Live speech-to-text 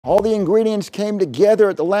All the ingredients came together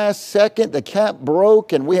at the last second. The cap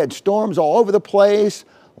broke and we had storms all over the place.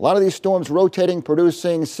 A lot of these storms rotating,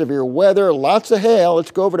 producing severe weather, lots of hail. Let's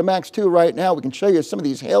go over to Max 2 right now. We can show you some of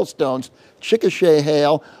these hailstones, Chickasha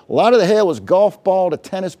hail. A lot of the hail was golf ball to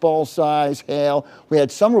tennis ball size hail. We had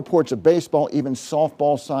some reports of baseball, even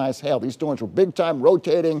softball size hail. These storms were big time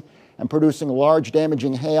rotating and producing large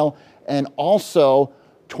damaging hail and also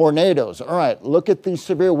tornadoes. All right, look at these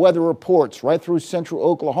severe weather reports right through central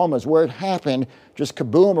Oklahoma is where it happened. Just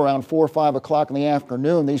kaboom around 4 or 5 o'clock in the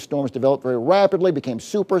afternoon. These storms developed very rapidly, became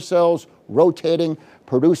supercells, rotating,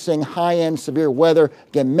 producing high-end severe weather.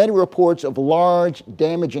 Again, many reports of large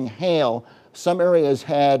damaging hail. Some areas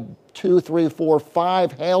had 2, 3, 4,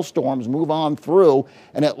 5 hailstorms move on through,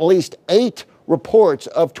 and at least 8 reports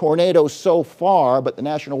of tornadoes so far, but the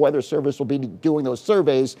National Weather Service will be doing those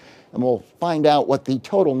surveys and we'll find out what the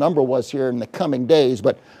total number was here in the coming days.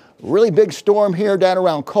 But really big storm here down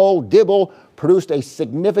around Cole, Dibble, produced a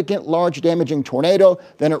significant large damaging tornado.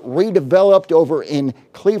 Then it redeveloped over in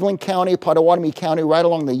Cleveland County, Pottawatomie County, right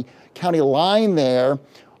along the county line there,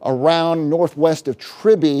 around northwest of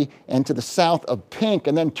Tribby and to the south of Pink,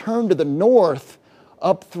 and then turned to the north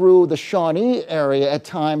up through the Shawnee area at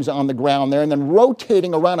times on the ground there, and then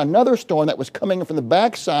rotating around another storm that was coming from the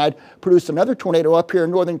backside, produced another tornado up here in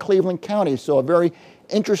northern Cleveland County. So a very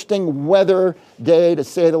interesting weather day to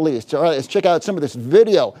say the least. All right, let's check out some of this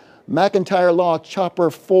video. McIntyre Law Chopper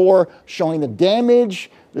 4 showing the damage.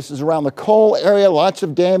 This is around the Cole area, lots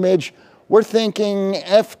of damage. We're thinking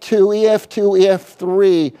F2, EF2,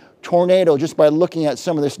 EF3 tornado just by looking at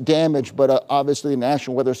some of this damage, but obviously the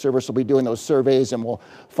National Weather Service will be doing those surveys and we'll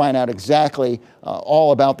find out exactly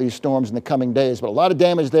all about these storms in the coming days. But a lot of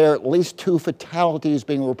damage there, at least 2 fatalities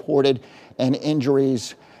being reported and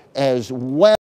injuries as well.